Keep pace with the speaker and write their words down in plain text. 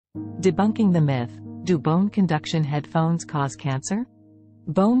Debunking the myth, do bone conduction headphones cause cancer?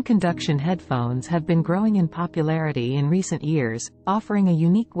 Bone conduction headphones have been growing in popularity in recent years, offering a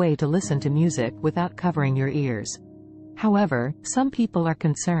unique way to listen to music without covering your ears. However, some people are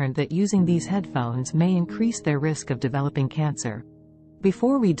concerned that using these headphones may increase their risk of developing cancer.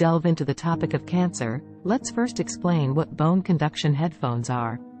 Before we delve into the topic of cancer, let's first explain what bone conduction headphones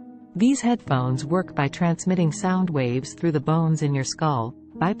are. These headphones work by transmitting sound waves through the bones in your skull,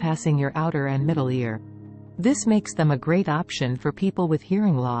 bypassing your outer and middle ear. This makes them a great option for people with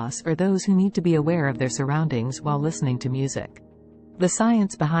hearing loss or those who need to be aware of their surroundings while listening to music. The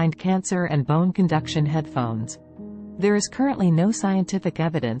science behind cancer and bone conduction headphones. There is currently no scientific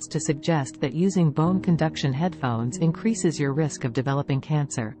evidence to suggest that using bone conduction headphones increases your risk of developing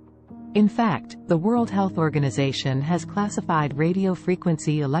cancer. In fact, the World Health Organization has classified radio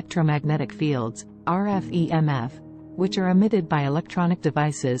frequency electromagnetic fields, RF/EMF, which are emitted by electronic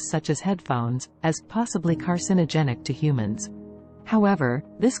devices such as headphones, as possibly carcinogenic to humans. However,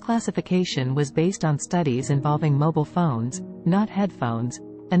 this classification was based on studies involving mobile phones, not headphones,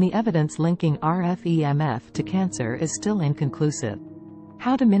 and the evidence linking RF/EMF to cancer is still inconclusive.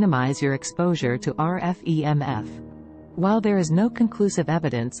 How to minimize your exposure to RF/EMF? While there is no conclusive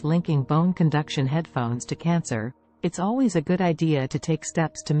evidence linking bone conduction headphones to cancer, it's always a good idea to take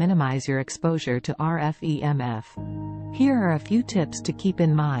steps to minimize your exposure to RF/EMF. Here are a few tips to keep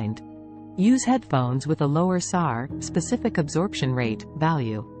in mind. Use headphones with a lower SAR, specific absorption rate,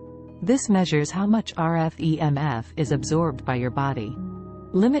 value. This measures how much RF/EMF is absorbed by your body.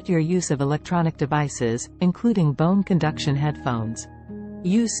 Limit your use of electronic devices, including bone conduction headphones.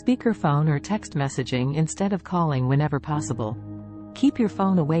 Use speakerphone or text messaging instead of calling whenever possible. Keep your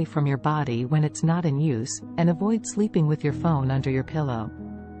phone away from your body when it's not in use, and avoid sleeping with your phone under your pillow.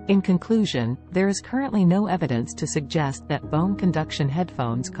 In conclusion, there is currently no evidence to suggest that bone conduction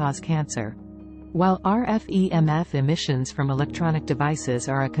headphones cause cancer. While RF/EMF emissions from electronic devices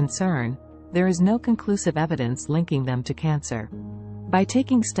are a concern, there is no conclusive evidence linking them to cancer. By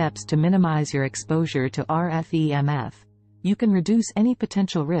taking steps to minimize your exposure to RF/EMF, you can reduce any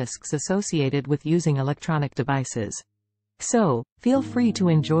potential risks associated with using electronic devices. So, feel free to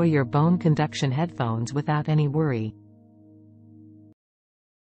enjoy your bone conduction headphones without any worry.